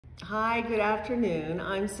Hi, good afternoon.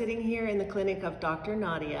 I'm sitting here in the clinic of Dr.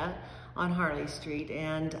 Nadia on Harley Street,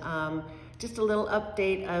 and just a little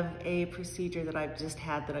update of a procedure that I've just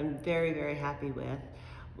had that I'm very, very happy with.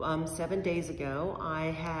 7 days ago,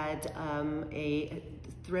 I had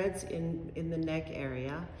threads in the neck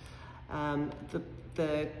area.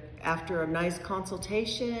 After a nice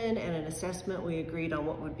consultation and an assessment, we agreed on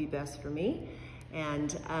what would be best for me,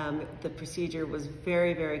 and the procedure was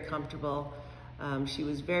very, very comfortable. She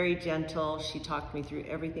was very gentle. She talked me through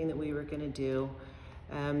everything that we were going to do.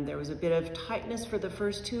 There was a bit of tightness for the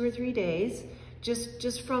first 2 or 3 days,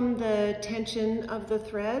 just from the tension of the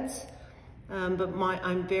threads. But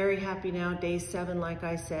I'm very happy now. Day 7, like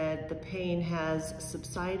I said, the pain has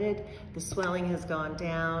subsided. The swelling has gone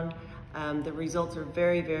down. The results are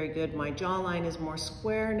very, very good. My jawline is more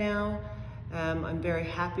square now. I'm very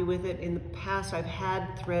happy with it. In the past, I've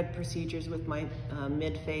had thread procedures with my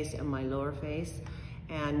mid face and my lower face,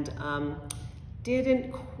 and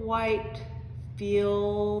didn't quite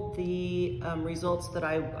feel the results that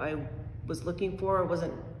I was looking for. I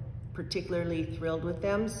wasn't particularly thrilled with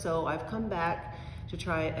them, so I've come back to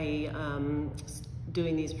try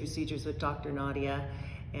doing these procedures with Dr. Nadia,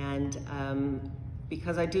 and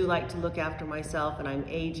because I do like to look after myself and I'm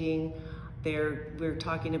aging, we're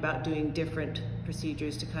talking about doing different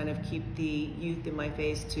procedures to kind of keep the youth in my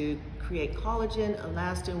face, to create collagen,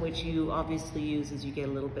 elastin, which you obviously use as you get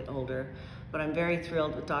a little bit older. But I'm very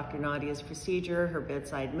thrilled with Dr. Nadia's procedure, her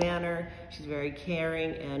bedside manner. She's very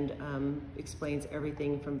caring and explains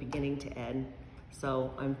everything from beginning to end.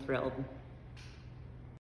 So I'm thrilled.